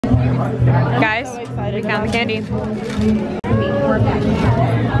Guys, we found the candy.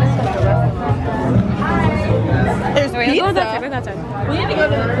 There's Wait, pizza. go outside. We need to go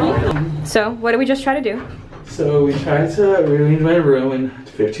to the pizza. So, what did we just try to do? So we tried to rearrange my room in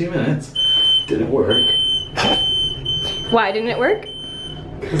 15 minutes. Didn't work. Why didn't it work?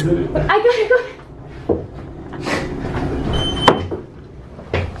 Because it, I gotta go.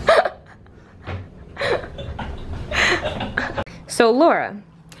 So Laura,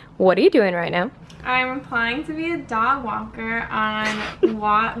 what are you doing right now? I'm applying to be a dog walker on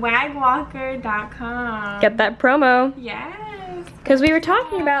wagwalker.com. Get that promo. Yes. Because we were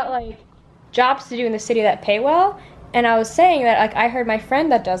talking about like jobs to do in the city that pay well, and I was saying that like I heard my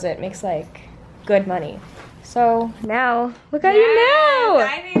friend that does it makes like good money. So now look at you now.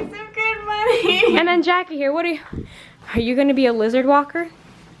 I need some good money. And then Jackie here, what are you gonna be a lizard walker?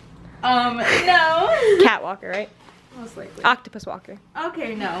 No. Cat walker, right? Most likely. Octopus walker.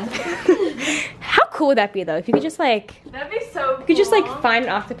 Okay, no. How cool would that be though? If you could just like That'd be so cool. you could just like find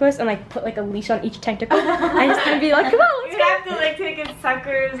an octopus and like put like a leash on each tentacle and just kind of be like, come on, let's You'd have to like take its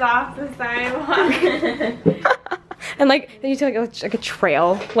suckers off the sidewalk. and like then you see like a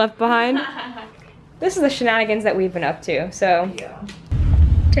trail left behind. This is the shenanigans that we've been up to. So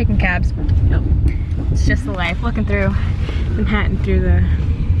taking cabs. Yep. It's just the life. Looking through Manhattan through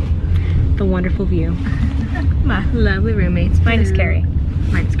the wonderful view. My lovely roommates. Mine is Carrie.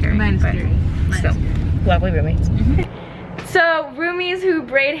 Mine's Carrie. Mine's but Carrie. Still, lovely roommates. So roomies who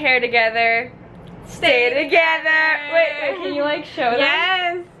braid hair together stay together. Wait, can you like show them?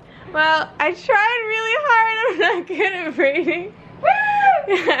 Yes. Well, I tried really hard. I'm not good at braiding.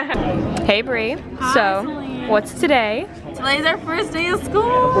 Hey Bree. Hi, So, Selin. what's today? Today's our first day of school.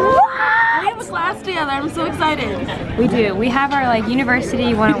 We have a class together. I'm so excited. We do. We have our like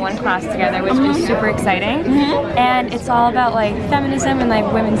university one-on-one class together, which is super exciting. And it's all about like feminism and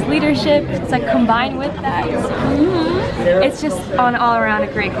like women's leadership. It's like combined with that. It's just on all around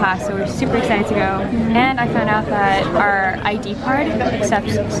a great class, so we're super excited to go. And I found out that our ID card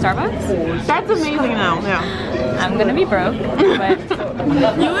accepts Starbucks. That's amazing now. Yeah. I'm gonna be broke, but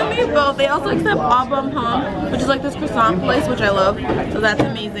You and me both. They also accept Ombre, which is like this croissant place, which I love. So that's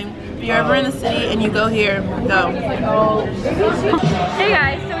amazing. If you're ever in the city and you go here, go. Hey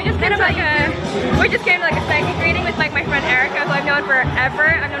guys, so we just came to like a psychic reading with like my friend Erica, who I've known forever.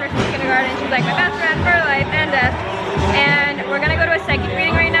 I've known her since kindergarten. She's like my best friend for life and death. And we're gonna go to a psychic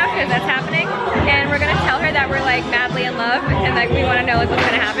reading right now because that's happening. And we're gonna tell her that we're like madly in love and like we want to know like what's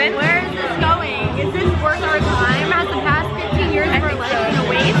gonna happen. Where is this going? Is this worth our time? Has the past 15 years of our life been a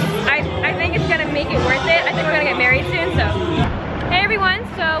waste? I think it's gonna make it worth it. I think we're gonna get married soon, so. Hey everyone,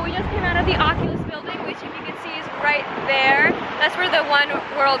 so we just came out of the Oculus building, which if you can see is right there. That's where the One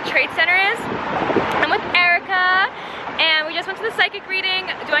World Trade Center is. I'm with Erica, and we just went to the psychic reading.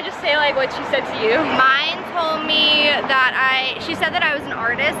 Do I just say like what she said to you? Mine told me that she said that I was an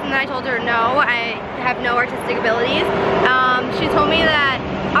artist, and then I told her no, I have no artistic abilities. She told me that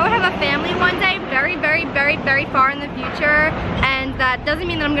I would have a family one day, very, very, very, very far in the future, and that doesn't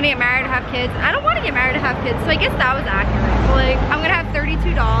mean that I'm gonna get married or have kids. I don't want to get married or have kids, so I guess that was accurate. So, like, I'm gonna have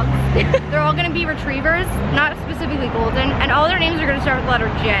 32 dogs. They're all gonna be retrievers, not specifically golden, and all their names are gonna start with the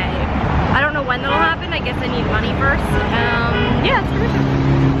letter J. I don't know when that'll happen. I guess I need money first. Yeah, that's pretty much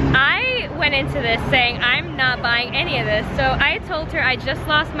it. I went into this saying I'm not buying any of this, so I told her I just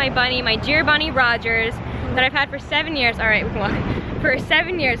lost my bunny, my dear Bunny Rogers, that I've had for 7 years. All right, we can walk. For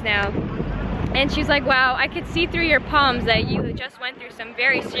 7 years now. And she's like, wow, I could see through your palms that you just went through some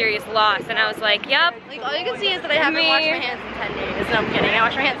very serious loss. And I was like, yep. Like, all you can see is that I haven't washed my hands in 10 days. No, I'm kidding. I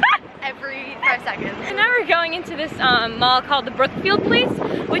wash my hands every 5 seconds. So now we're going into this mall called the Brookfield Place,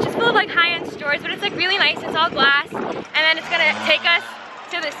 which is full of like high-end stores, but it's like really nice. It's all glass. And then it's gonna take us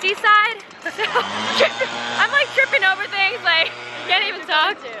to the seaside. So I'm like tripping over things, like can't even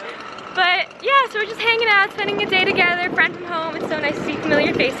talk. But yeah, so we're just hanging out, spending a day together, friend from home. It's so nice to see a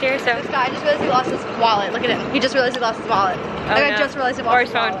familiar face here. So This guy just realized he lost his wallet. Look at him. He just realized he lost his wallet. Like, I just realized he lost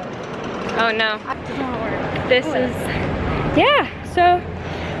his phone. wallet. Oh no. This is, yeah, so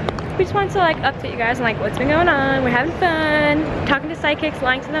we just wanted to like update you guys on like what's been going on. We're having fun, talking to psychics,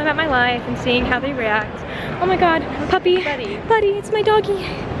 lying to them about my life and seeing how they react. Oh my god, puppy, buddy, it's my doggy.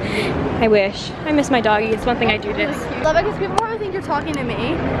 I wish. I miss my doggy. It's one thing I do this. I love it because people probably think you're talking to me.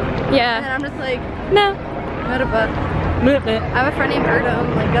 And Yeah. then I'm just like, No. what about? I have a friend named Erdo,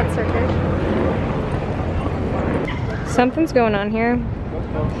 I'm like gut searcher. something's going on here.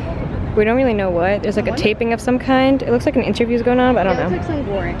 We don't really know what. There's like a taping of some kind. It looks like an interview's going on, but I don't know. It looks like some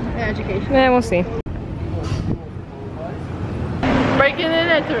boring education. Yeah, we'll see. Breaking in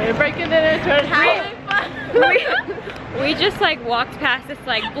into it. Breaking in into it. we just like walked past this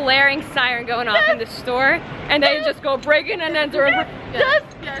like blaring siren going off in the store, and they just go breaking and enter. Yes.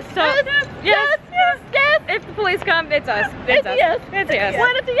 So yes. If the police come, it's us. It's us. Yes. It's a yes.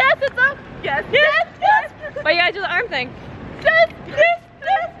 When it's a yes, it's a yes. But you gotta do the arm thing. Yes.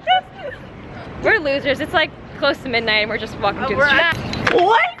 We're losers. It's like close to midnight and we're just walking through the street.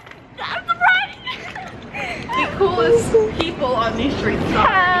 What? That's right. The coolest people on these streets.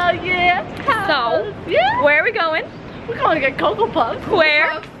 Hell yeah. So, Yeah. where are we going? We're going to get Cocoa Puffs.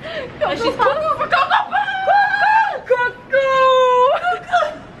 Where? She's Cocoa for Cocoa Puffs.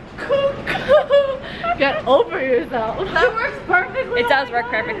 Cocoa. Get over yourself. That works perfectly. It does work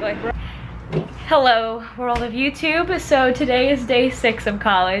perfectly. Hello, world of YouTube. So today is day 6 of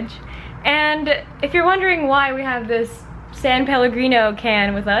college. And if you're wondering why we have this San Pellegrino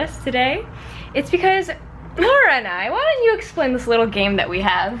can with us today, it's because Laura and I, why don't you explain this little game that we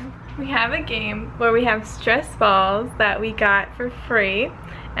have? We have a game where we have stress balls that we got for free,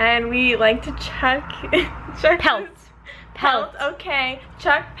 and we like to chuck pelt, okay,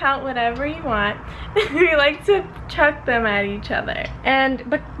 chuck, pelt, whatever you want. We like to chuck them at each other. And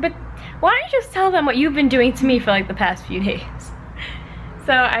but why don't you just tell them what you've been doing to me for like the past few days?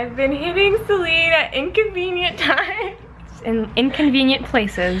 So I've been hitting Selin at inconvenient times. In inconvenient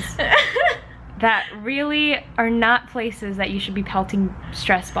places that really are not places that you should be pelting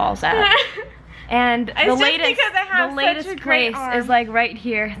stress balls at. And the latest place is like right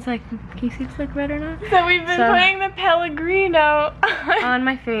here. It's like, can you see it's like red or not? So we've been putting the Pellegrino on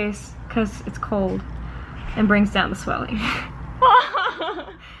my face because it's cold and brings down the swelling.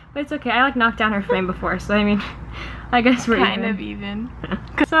 But it's okay. I like knocked down her frame before, so I mean, I guess we're kind of even.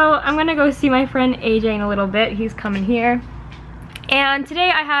 So I'm gonna go see my friend AJ in a little bit. He's coming here. And today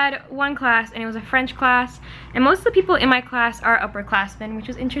I had one class, and it was a French class, and most of the people in my class are upperclassmen, which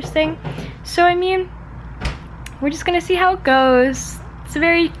was interesting. So I mean, we're just gonna see how it goes. It's a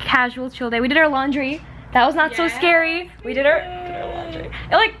very casual, chill day. We did our laundry. That was not so scary. We did our laundry.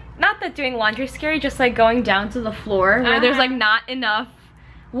 And, like, not that doing laundry is scary, just like going down to the floor where there's like not enough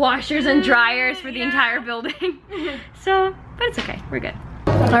washers and dryers for the entire building. So, but it's okay. We're good.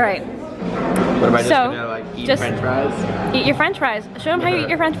 All right. What am I just gonna like eat French fries? Eat your French fries. Show them how you eat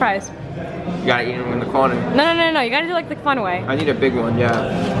your French fries. You gotta eat them in the corner. No. You gotta do like the fun way. I need a big one,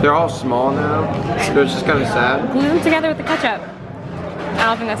 yeah. They're all small now, so it's just kind of sad. Glue them together with the ketchup. I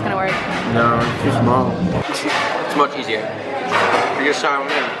don't think that's gonna work. No, it's too small. It's much easier. You just saw them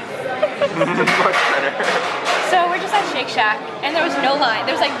in. It's much better. So we're just at Shake Shack, and there was no line.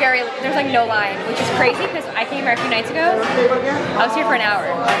 There's like no line, which is crazy because I came here a few nights ago. I was here for an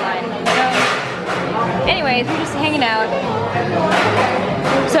hour online. So, anyways, we're just hanging out.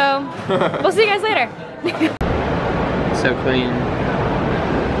 So we'll see you guys later. So clean.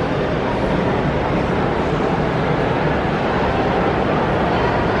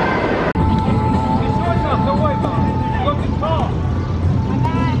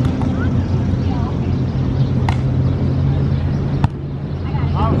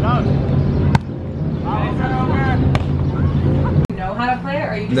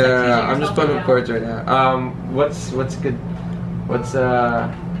 No, I'm just playing with chords right now. What's good? What's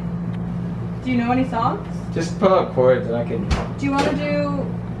Do you know any songs? Just pull up chords and I can. Do you want to do,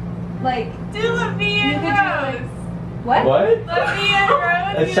 like... Do La Vie en Rose. What? What? La Vie en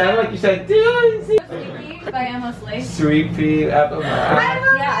Rose. It sounded like you said, do By Emma Slade. Sweet Pea Apple.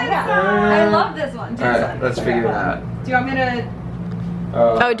 I love this one. Alright, let's figure it out. Do you want me to...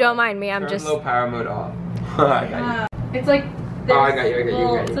 Oh, don't mind me. I'm turn just. low power mode off. I got you. It's like... Oh, I got you.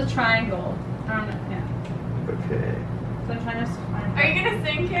 It's a triangle. I don't know. Yeah. Okay. So I'm trying to find... Are you gonna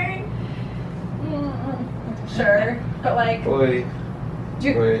sing, Carrie? Sure. But like... Boy. Do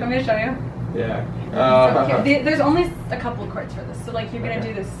you want me to show you? Yeah. So here, there's only a couple chords for this. So like you're gonna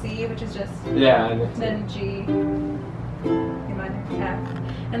do the C, which is just... Yeah. Then G. You mind? F.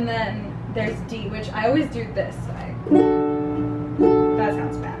 And then there's D, which I always do this way. That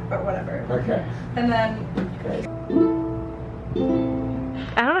sounds bad, but whatever. Okay. And then... Okay.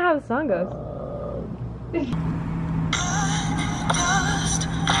 I don't know how the song goes.